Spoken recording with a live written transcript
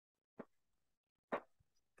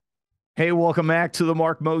Hey, welcome back to the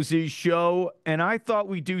Mark Moses Show. And I thought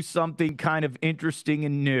we'd do something kind of interesting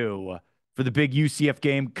and new for the big UCF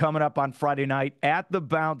game coming up on Friday night at the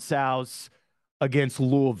Bounce House against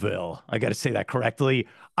Louisville. I got to say that correctly.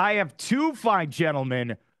 I have two fine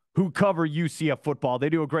gentlemen who cover UCF football. They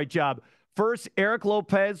do a great job. First, Eric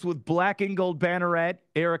Lopez with Black and Gold Banneret.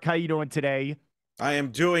 Eric, how you doing today? I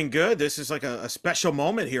am doing good. This is like a special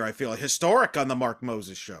moment here. I feel historic on the Mark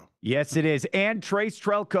Moses Show. Yes, it is. And Trace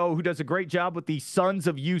Trylko, who does a great job with the Sons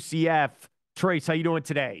of UCF. Trace, how you doing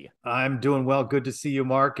today? I'm doing well. Good to see you,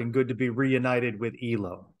 Mark, and good to be reunited with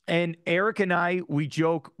Elo. And Eric and I, we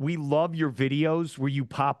joke, we love your videos where you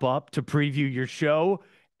pop up to preview your show.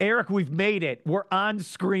 Eric, we've made it. We're on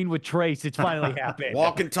screen with Trace. It's finally happened.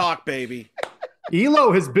 Walk and talk, baby.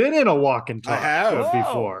 Elo has been in a walk and talk I have.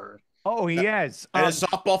 before. Oh, he has. At a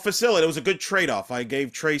softball facility. It was a good trade-off. I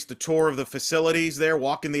gave Trace the tour of the facilities there,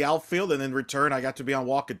 walking the outfield, and in return, I got to be on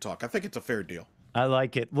walk and talk. I think it's a fair deal. I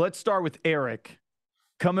like it. Let's start with Eric.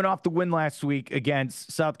 Coming off the win last week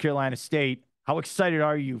against South Carolina State, how excited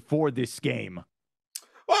are you for this game?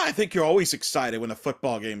 Well, I think you're always excited when a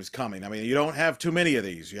football game is coming. I mean, you don't have too many of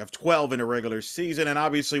these. You have 12 in a regular season, and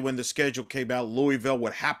obviously when the schedule came out, Louisville,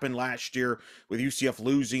 what happened last year with UCF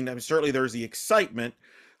losing, I mean, certainly there's the excitement.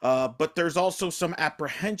 But there's also some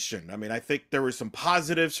apprehension. I mean, I think there were some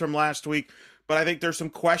positives from last week, but I think there's some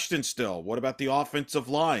questions still. What about the offensive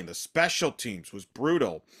line? The special teams was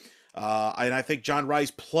brutal. And I think John Rice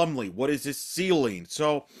Plumlee, what is his ceiling?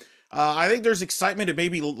 So I think there's excitement to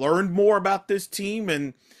maybe learn more about this team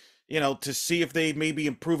and, to see if they maybe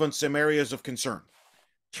improve on some areas of concern.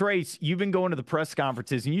 Trace, you've been going to the press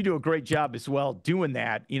conferences, and you do a great job as well doing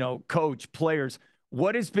that, coach, players.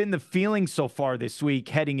 What has been the feeling so far this week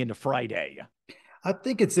heading into Friday? I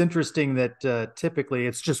think it's interesting that typically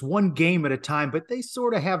it's just one game at a time, but they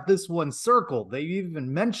sort of have this one circled. They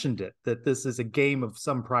even mentioned it, that this is a game of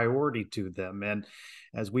some priority to them. And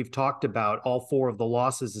as we've talked about, all four of the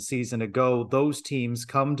losses a season ago, those teams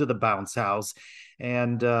come to the Bounce House.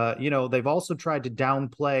 And, they've also tried to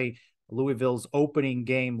downplay Louisville's opening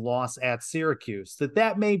game loss at Syracuse,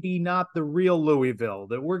 that may be not the real Louisville,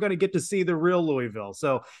 that we're going to get to see the real Louisville.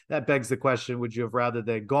 So that begs the question, would you have rather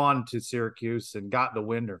they gone to Syracuse and got the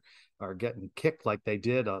win or getting kicked like they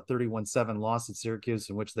did, a 31-7 loss at Syracuse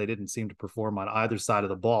in which they didn't seem to perform on either side of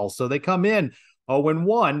the ball. So they come in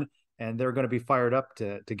 0-1, and they're going to be fired up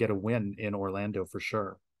to get a win in Orlando for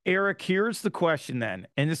sure. Eric, here's the question then,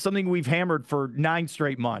 and it's something we've hammered for 9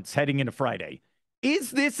 straight months heading into Friday.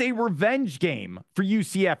 Is this a revenge game for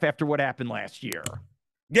UCF after what happened last year?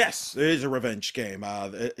 Yes, it is a revenge game.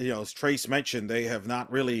 As Trace mentioned, they have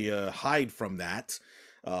not really hide from that.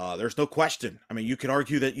 There's no question. I mean, you could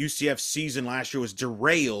argue that UCF's season last year was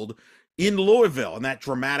derailed in Louisville and that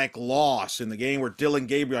dramatic loss in the game where Dylan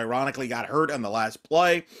Gabriel ironically got hurt on the last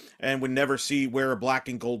play and would never wear a black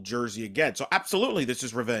and gold jersey again. So absolutely, this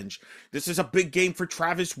is revenge. This is a big game for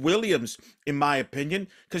Travis Williams, in my opinion,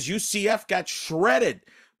 because UCF got shredded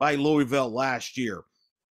by Louisville last year.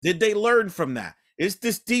 Did they learn from that? Is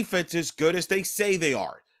this defense as good as they say they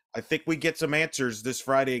are? I think we get some answers this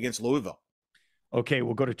Friday against Louisville. Okay,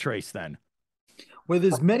 we'll go to Trace then. With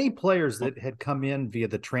as many players that had come in via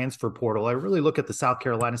the transfer portal, I really look at the South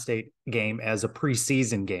Carolina State game as a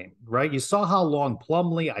preseason game, right? You saw how long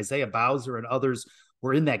Plumlee, Isaiah Bowser, and others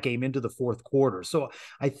were in that game into the fourth quarter. So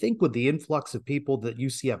I think with the influx of people that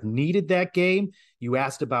UCF needed that game, you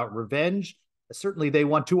asked about revenge. Certainly they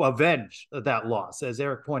want to avenge that loss. As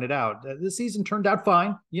Eric pointed out, the season turned out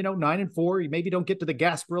fine, 9-4. You maybe don't get to the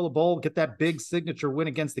Gasparilla Bowl, get that big signature win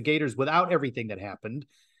against the Gators without everything that happened.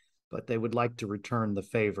 But they would like to return the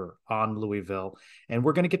favor on Louisville. And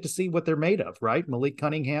we're going to get to see what they're made of, right? Malik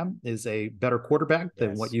Cunningham is a better quarterback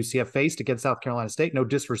than what UCF faced against South Carolina State. No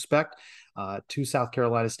disrespect to South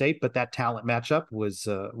Carolina State, but that talent matchup was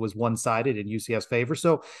one-sided in UCF's favor.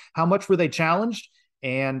 So how much were they challenged?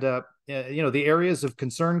 And, the areas of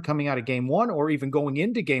concern coming out of game one or even going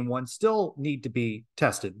into game one still need to be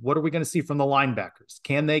tested. What are we going to see from the linebackers?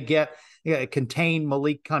 Can they contain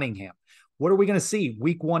Malik Cunningham? What are we going to see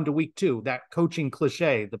week 1 to week 2? That coaching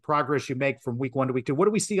cliche, the progress you make from week 1 to week 2. What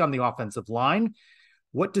do we see on the offensive line?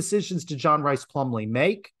 What decisions did John Rice Plumlee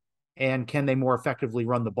make? And can they more effectively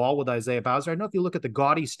run the ball with Isaiah Bowser? I don't know if you look at the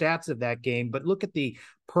gaudy stats of that game, but look at the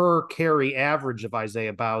per carry average of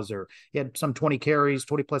Isaiah Bowser. He had some 20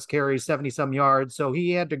 plus carries, 70 some yards. So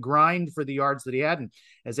he had to grind for the yards that he had. And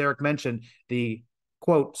as Eric mentioned, the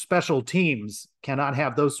quote, special teams cannot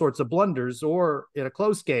have those sorts of blunders, or in a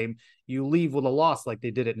close game, you leave with a loss like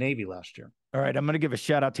they did at Navy last year. All right, I'm going to give a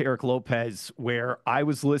shout out to Eric Lopez, where I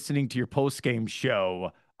was listening to your post-game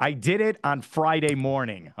show I did it on Friday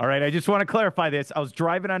morning. All right. I just want to clarify this. I was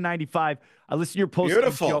driving on 95. I listened to your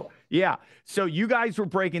post show. Yeah. So you guys were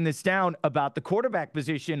breaking this down about the quarterback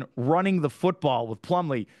position running the football with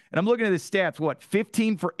Plumlee. And I'm looking at the stats,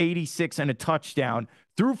 15 for 86 and a touchdown,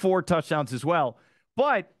 threw 4 touchdowns as well.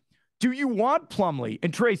 But do you want Plumlee?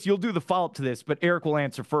 And Trace, you'll do the follow-up to this, but Eric will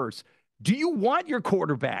answer first. Do you want your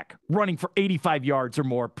quarterback running for 85 yards or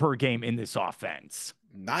more per game in this offense?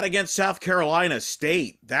 Not against South Carolina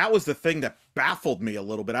State. That was the thing that baffled me a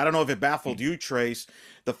little bit. I don't know if it baffled you, Trace.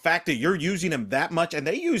 The fact that you're using him that much, and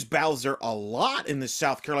they use Bowser a lot in the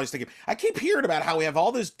South Carolina State game. I keep hearing about how we have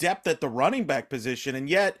all this depth at the running back position, and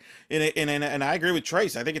yet, and I agree with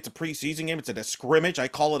Trace. I think it's a preseason game. It's a scrimmage. I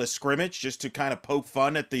call it a scrimmage just to kind of poke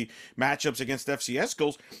fun at the matchups against FCS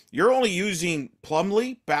schools. You're only using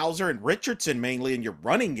Plumlee, Bowser, and Richardson mainly in your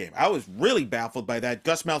running game. I was really baffled by that.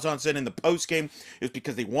 Gus Malzahn said in the post game it was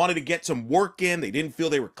because they wanted to get some work in. They didn't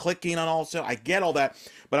feel they were clicking on all stuff. I get all that,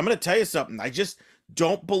 but I'm going to tell you something. I just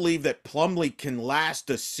don't believe that Plumlee can last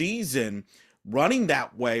a season running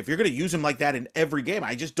that way. If you're going to use him like that in every game,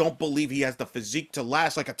 I just don't believe he has the physique to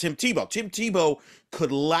last like a Tim Tebow. Tim Tebow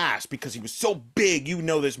could last because he was so big. You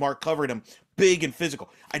know this, Mark covered him, big and physical.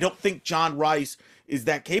 I don't think John Rice is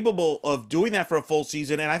that capable of doing that for a full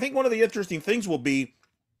season. And I think one of the interesting things will be,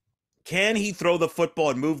 can he throw the football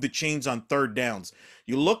and move the chains on third downs?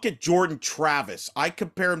 You look at Jordan Travis. I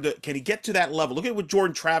compare him to, can he get to that level? Look at what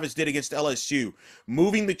Jordan Travis did against LSU,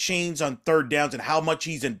 moving the chains on third downs and how much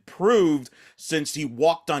he's improved since he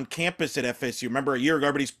walked on campus at FSU. Remember a year ago,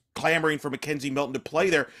 everybody's clamoring for Mackenzie Milton to play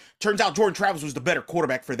there. Turns out Jordan Travis was the better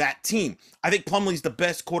quarterback for that team. I think Plumlee's the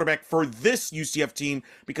best quarterback for this UCF team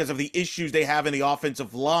because of the issues they have in the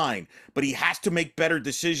offensive line. But he has to make better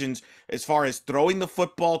decisions as far as throwing the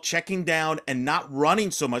football, checking down, and not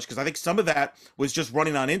running so much, because I think some of that was just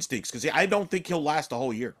running on instincts, because I don't think he'll last a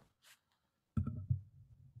whole year.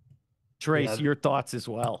 Trace, your thoughts as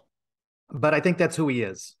well. But I think that's who he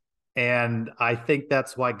is. And I think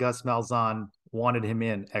that's why Gus Malzahn wanted him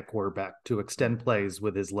in at quarterback, to extend plays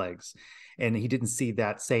with his legs. And he didn't see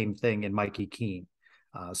that same thing in Mikey Keene.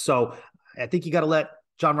 So I think you got to let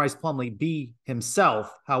John Rice Plumlee be himself.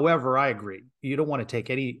 However, I agree. You don't want to take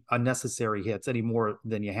any unnecessary hits any more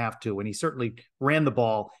than you have to. And he certainly ran the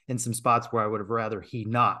ball in some spots where I would have rather he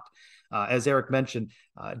not. As Eric mentioned,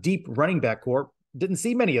 deep running back corps, didn't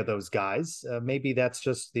see many of those guys. Maybe that's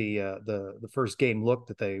just the first game look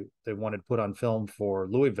that they wanted to put on film for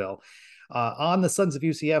Louisville. On the Sons of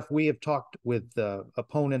UCF, we have talked with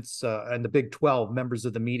opponents and the Big 12 members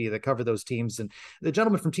of the media that cover those teams. And the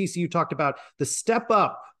gentleman from TCU talked about the step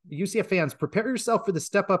up. UCF fans, prepare yourself for the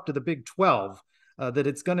step up to the Big 12, that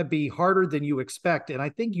it's going to be harder than you expect. And I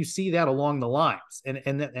think you see that along the lines.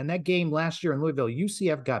 And that game last year in Louisville,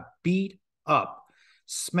 UCF got beat up,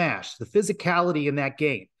 smashed. The physicality in that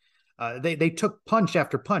game. They took punch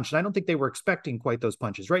after punch, and I don't think they were expecting quite those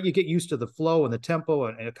punches, right? You get used to the flow and the tempo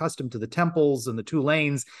and accustomed to the tempos and the two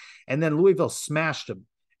lanes, and then Louisville smashed them.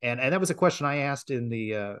 And that was a question I asked in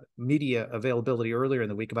the media availability earlier in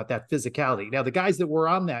the week about that physicality. Now, the guys that were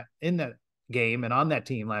in that game and on that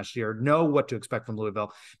team last year know what to expect from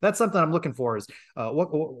Louisville. That's something I'm looking for, is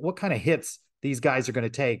what kind of hits these guys are going to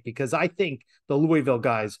take, because I think the Louisville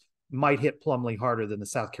guys might hit Plumlee harder than the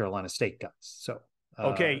South Carolina State guys. So,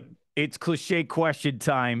 okay. It's cliche question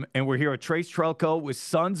time, and we're here with Trace Trylko with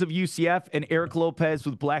Sons of UCF and Eric Lopez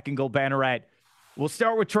with Black and Gold Banneret. We'll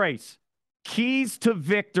start with Trace. Keys to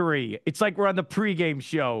victory. It's like we're on the pregame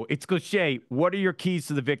show. It's cliche. What are your keys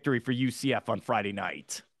to the victory for UCF on Friday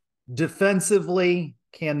night? Defensively,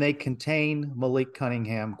 can they contain Malik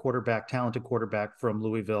Cunningham, talented quarterback from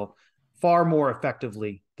Louisville, far more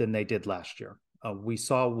effectively than they did last year? We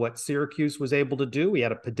saw what Syracuse was able to do. We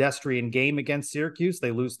had a pedestrian game against Syracuse. They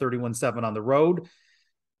lose 31-7 on the road.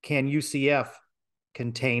 Can UCF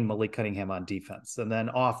contain Malik Cunningham on defense? And then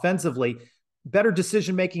offensively, better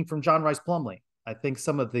decision-making from John Rice Plumlee. I think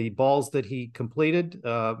some of the balls that he completed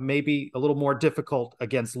may be a little more difficult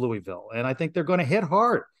against Louisville. And I think they're going to hit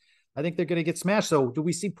hard. I think they're going to get smashed. So do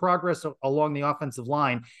we see progress along the offensive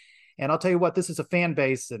line? And I'll tell you what, this is a fan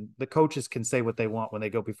base, and the coaches can say what they want when they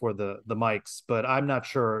go before the mics, but I'm not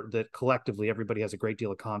sure that collectively everybody has a great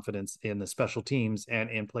deal of confidence in the special teams and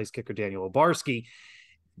in place kicker Daniel Obarski.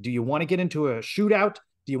 Do you want to get into a shootout?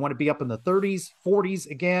 Do you want to be up in the 30s, 40s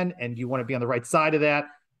again? And do you want to be on the right side of that?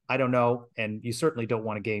 I don't know. And you certainly don't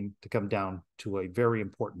want a game to come down to a very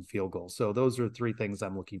important field goal. So those are 3 things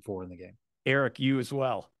I'm looking for in the game. Eric, you as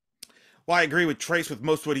well. Well, I agree with Trace with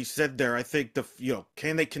most of what he said there. I think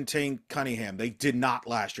can they contain Cunningham? They did not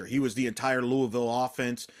last year. He was the entire Louisville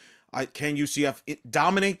offense. Can UCF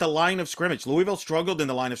dominate the line of scrimmage? Louisville struggled in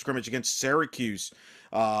the line of scrimmage against Syracuse.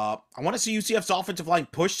 I want to see UCF's offensive line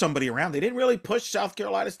push somebody around. They didn't really push South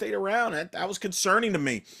Carolina State around. That was concerning to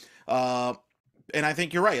me. And I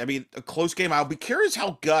think you're right. I mean, a close game. I'll be curious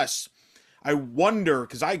how Gus, I wonder,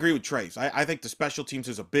 because I agree with Trace. I think the special teams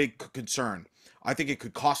is a big concern. I think it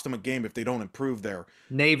could cost them a game if they don't improve there.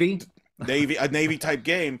 A Navy type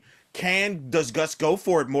game. Does Gus go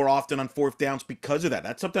for it more often on fourth downs because of that?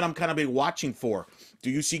 That's something I'm kind of been watching for. Do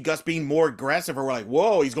you see Gus being more aggressive, or we're like,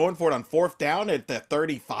 whoa, he's going for it on fourth down at the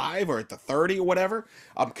 35 or at the 30 or whatever?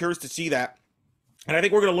 I'm curious to see that. And I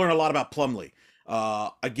think we're going to learn a lot about Plumlee.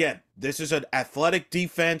 Again, this is an athletic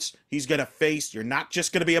defense he's going to face. You're not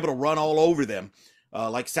just going to be able to run all over them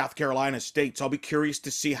like South Carolina State. So I'll be curious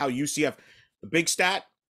to see how UCF, the big stat,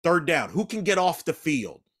 third down. Who can get off the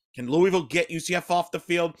field? Can Louisville get UCF off the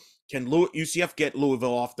field? Can UCF get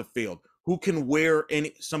Louisville off the field? Who can wear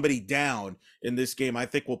somebody down in this game? I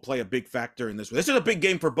think will play a big factor in this. This is a big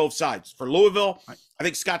game for both sides. For Louisville, I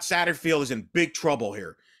think Scott Satterfield is in big trouble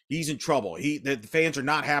here. He's in trouble. The fans are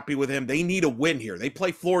not happy with him. They need a win here. They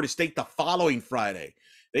play Florida State the following Friday.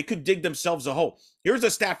 They could dig themselves a hole. Here's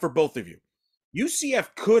a stat for both of you.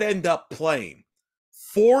 UCF could end up playing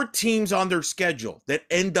 4 teams on their schedule that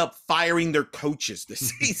end up firing their coaches this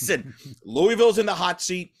season. Louisville's in the hot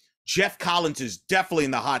seat. Jeff Collins is definitely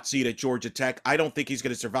in the hot seat at Georgia Tech. I don't think he's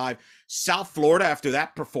going to survive. South Florida, after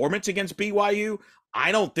that performance against BYU,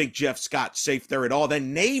 I don't think Jeff Scott's safe there at all.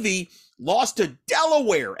 Then Navy lost to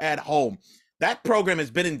Delaware at home. That program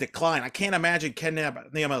has been in decline. I can't imagine Ken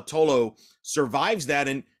Niamatolo survives that.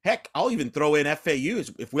 And heck, I'll even throw in FAU.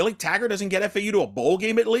 If Willie Taggart doesn't get FAU to a bowl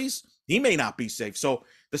game at least, he may not be safe. So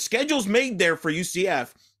the schedule's made there for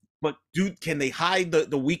UCF, but can they hide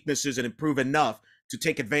the weaknesses and improve enough to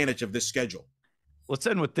take advantage of this schedule? Let's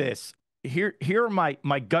end with this. Here are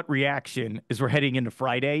my gut reaction as we're heading into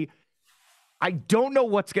Friday. I don't know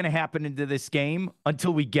what's going to happen into this game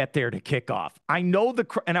until we get there to kickoff. I know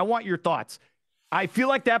and I want your thoughts. I feel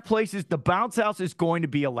like that place the bounce house is going to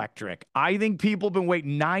be electric. I think people have been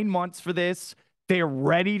waiting 9 months for this. They're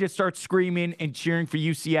ready to start screaming and cheering for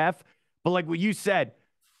UCF. But like what you said,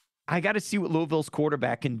 I got to see what Louisville's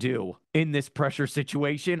quarterback can do in this pressure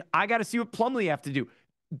situation. I got to see what Plumlee have to do.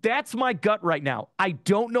 That's my gut right now. I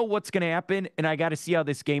don't know what's going to happen, and I got to see how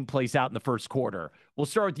this game plays out in the first quarter. We'll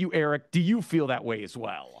start with you, Eric. Do you feel that way as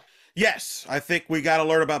well? Yes, I think we got to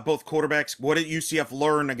learn about both quarterbacks. What did UCF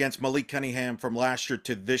learn against Malik Cunningham from last year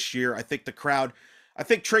to this year? I think the crowd,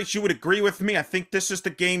 Trace, you would agree with me. I think this is the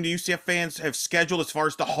game the UCF fans have scheduled as far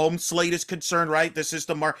as the home slate is concerned, right? This is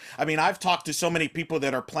I've talked to so many people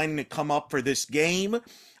that are planning to come up for this game.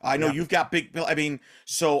 I know you've got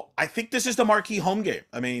so I think this is the marquee home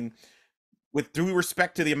game. With due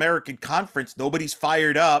respect to the American Conference, nobody's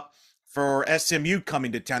fired up for SMU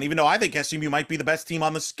coming to town, even though I think SMU might be the best team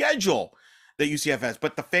on the schedule that UCF has.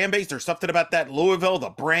 But the fan base, there's something about that Louisville, the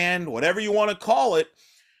brand, whatever you want to call it.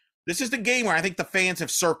 This is the game where I think the fans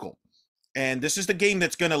have circled. And this is the game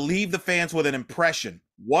that's going to leave the fans with an impression,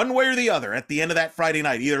 one way or the other, at the end of that Friday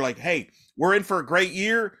night. Either like, hey, we're in for a great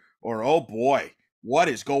year, or, oh boy, what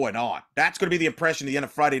is going on? That's going to be the impression at the end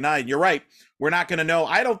of Friday night. And you're right. We're not going to know.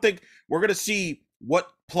 I don't think we're going to see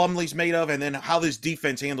what Plumlee's made of and then how this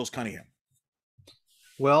defense handles Cunningham.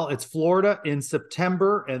 Well, it's Florida in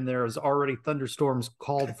September, and there's already thunderstorms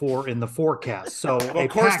called for in the forecast. So well,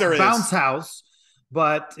 of course there is. Bounce house.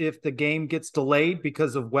 But if the game gets delayed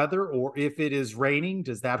because of weather, or if it is raining,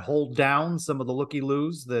 does that hold down some of the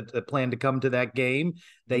looky-loos that plan to come to that game?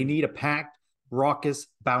 They need a packed, raucous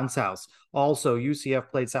bounce house. Also, UCF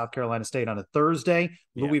played South Carolina State on a Thursday.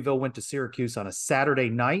 Yeah. Louisville went to Syracuse on a Saturday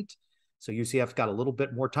night. So UCF got a little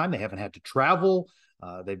bit more time. They haven't had to travel.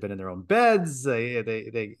 They've been in their own beds. They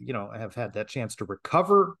have had that chance to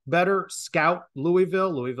recover better. Scout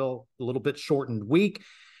Louisville a little bit shortened week.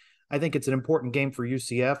 I think it's an important game for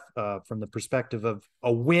UCF from the perspective of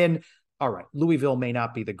a win. All right, Louisville may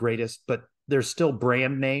not be the greatest, but there's still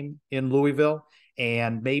brand name in Louisville,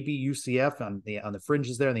 and maybe UCF on the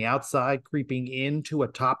fringes there on the outside, creeping into a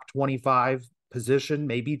top 25 position.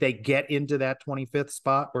 Maybe they get into that 25th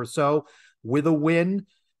spot or so with a win,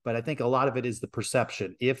 but I think a lot of it is the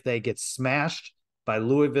perception. If they get smashed by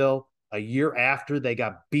Louisville a year after they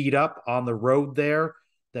got beat up on the road there,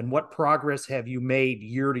 then what progress have you made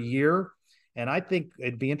year to year? And I think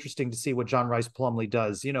it'd be interesting to see what John Rice Plumlee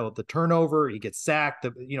does. The turnover, he gets sacked.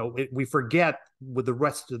 We forget with the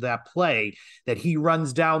rest of that play that he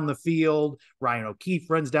runs down the field. Ryan O'Keefe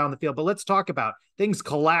runs down the field. But let's talk about things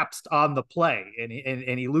collapsed on the play,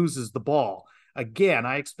 and he loses the ball. again,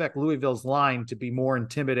 I expect Louisville's line to be more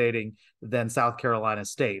intimidating than South Carolina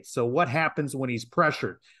State. So what happens when he's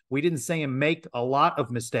pressured? We didn't say him make a lot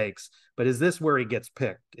of mistakes, but is this where he gets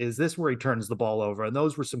picked? Is this where he turns the ball over? And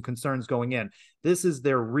those were some concerns going in. This is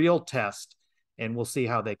their real test, and we'll see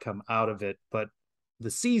how they come out of it. But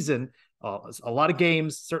the season, a lot of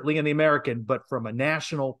games, certainly in the American, but from a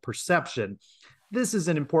national perception, this is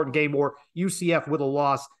an important game. Or UCF with a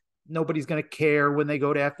loss, nobody's going to care when they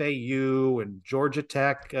go to FAU, and Georgia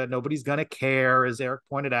Tech, nobody's going to care, as Eric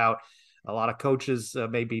pointed out. A lot of coaches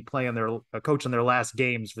may be coaching their last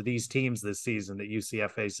games for these teams this season that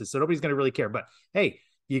UCF faces, so nobody's going to really care. But hey,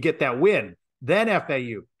 you get that win, then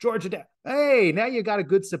FAU, Georgia Tech. Hey, now you got a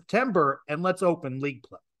good September, and let's open league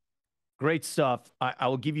play. Great stuff. I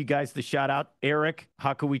will give you guys the shout out. Eric,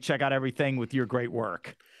 how can we check out everything with your great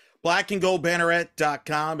work?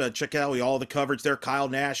 blackandgoldbanneret.com. Check out all the coverage there. Kyle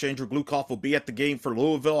Nash, Andrew Blukoff will be at the game for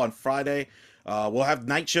Louisville on Friday. We'll have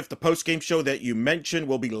Night Shift, the post-game show that you mentioned,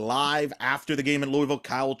 will be live after the game in Louisville.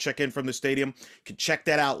 Kyle will check in from the stadium. You can check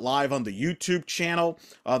that out live on the YouTube channel,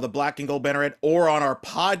 the Black and Gold Banneret, or on our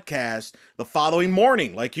podcast the following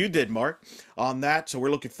morning, like you did, Mark, on that. So we're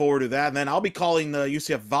looking forward to that. And then I'll be calling the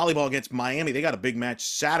UCF volleyball against Miami. They got a big match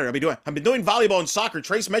Saturday. I've been doing volleyball and soccer.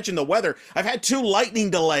 Trace mentioned the weather. I've had 2 lightning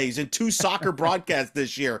delays in 2 soccer broadcasts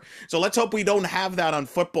this year. So let's hope we don't have that on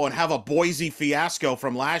football and have a Boise fiasco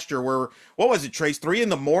from last year where, what was it, Trace, 3 a.m?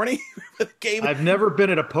 The game? I've never been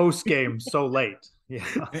at a post game so late. Yeah.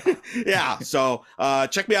 Yeah. So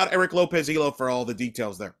check me out, Eric Lopez-Elo, for all the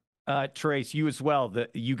details there. Trace, you as well.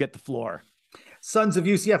 You get the floor. Sons of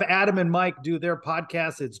UCF, Adam and Mike do their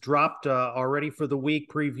podcast. It's dropped already for the week,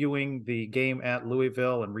 previewing the game at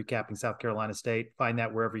Louisville and recapping South Carolina State. Find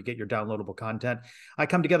that wherever you get your downloadable content. I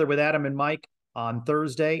come together with Adam and Mike on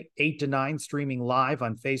Thursday, 8 to 9, streaming live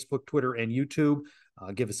on Facebook, Twitter, and YouTube.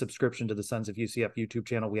 Give a subscription to the Sons of UCF YouTube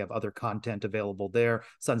channel. We have other content available there.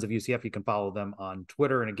 Sons of UCF, you can follow them on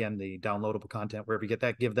Twitter. And again, the downloadable content, wherever you get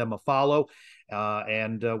that, give them a follow.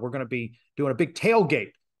 And we're going to be doing a big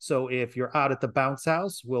tailgate. So if you're out at the Bounce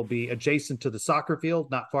House, we'll be adjacent to the soccer field,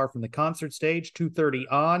 not far from the concert stage,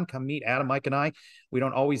 2:30 on. Come meet Adam, Mike, and I. We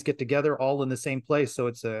don't always get together all in the same place, so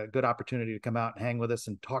it's a good opportunity to come out and hang with us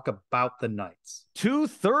and talk about the Knights.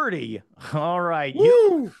 2:30. All right.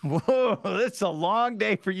 Whoa, that's a long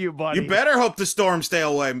day for you, buddy. You better hope the storms stay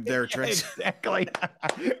away there, Trace. Exactly.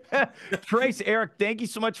 Trace, Eric, thank you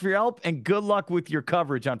so much for your help, and good luck with your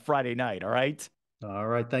coverage on Friday night, all right? All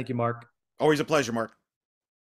right. Thank you, Mark. Always a pleasure, Mark.